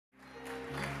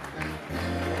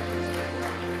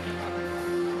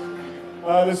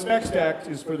This next act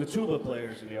is for the tuba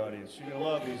players in the audience. You're gonna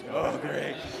love these guys. Oh,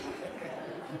 great.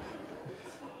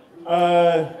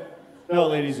 Now,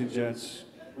 ladies and gents,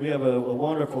 we have a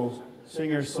wonderful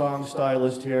singer-song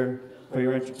stylist here for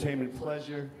your entertainment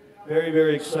pleasure. Very,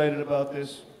 very excited about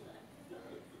this.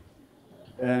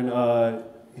 And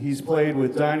he's played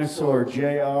with Dinosaur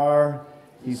Jr.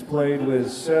 He's played with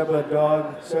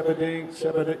Sebadoh, Sebadoh,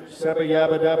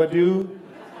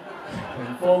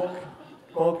 and Folk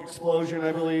Implosion,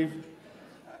 I believe.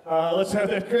 Let's have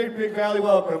that great big valley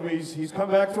welcome. He's come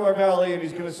back to our valley and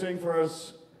he's going to sing for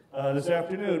us this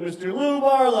afternoon, Mr. Lou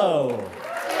Barlow.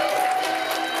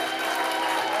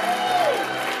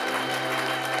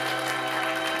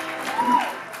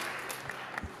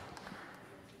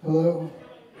 Hello.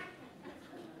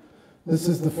 This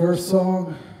is the first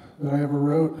song that I ever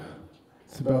wrote.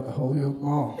 It's about the Holyoke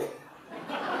Mall.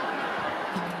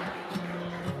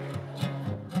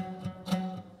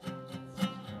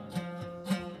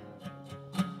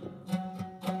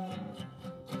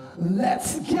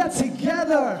 Let's get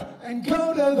together and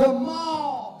go to the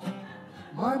mall.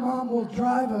 My mom will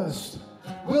drive us.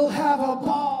 We'll have a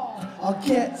ball. I'll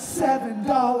get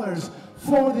 $7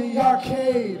 for the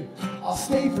arcade. I'll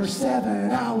stay for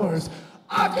 7 hours.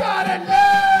 I've got it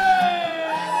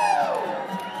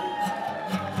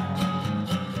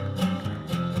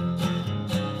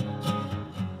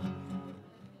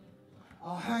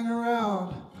I'll hang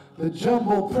around the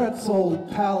Jumbo Pretzel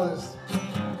Palace.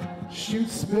 Shoot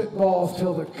spitballs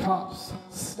till the cops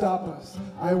stop us.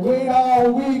 I wait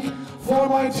all week for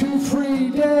my 2 free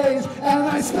days, and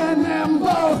I spend them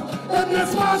both in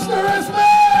this monstrous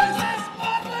maze. This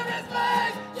monstrous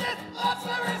maze! This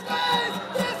monstrous maze!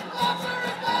 This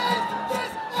monstrous maze!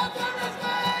 This monstrous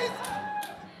maze!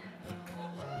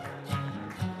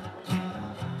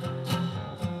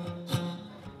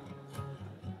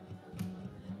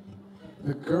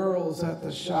 The girls at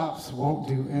the shops won't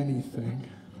do anything.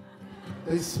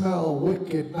 They smell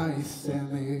wicked nice and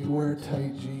they wear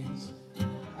tight jeans.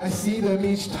 I see them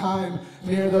each time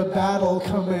near the battle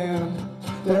command.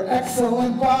 Their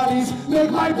excellent bodies make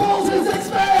my bulges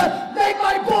expand! Make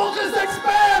my bulges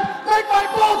expand! Make my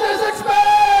bulges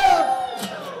expand!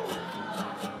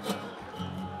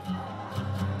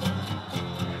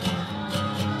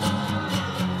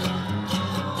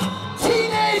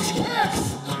 Teenage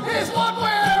kicks is what we're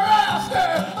after,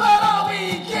 but all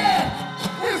we get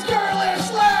is girlish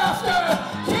laughter.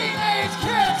 Teenage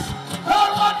kicks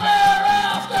are what we're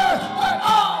after, but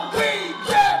all we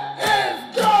get is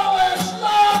girlish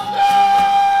laughter.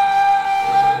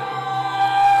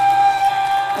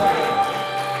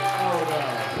 Oh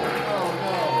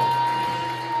no.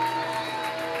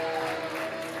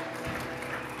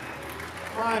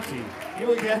 Monty, you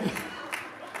again?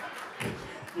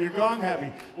 You're gong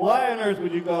happy. Why on earth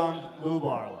would you gong Lou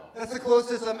Barlow? That's the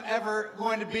closest I'm ever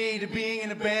going to be being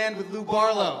in a band with Lou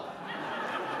Barlow.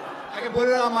 I can put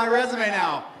it on my resume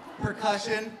now.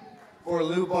 Percussion for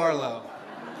Lou Barlow.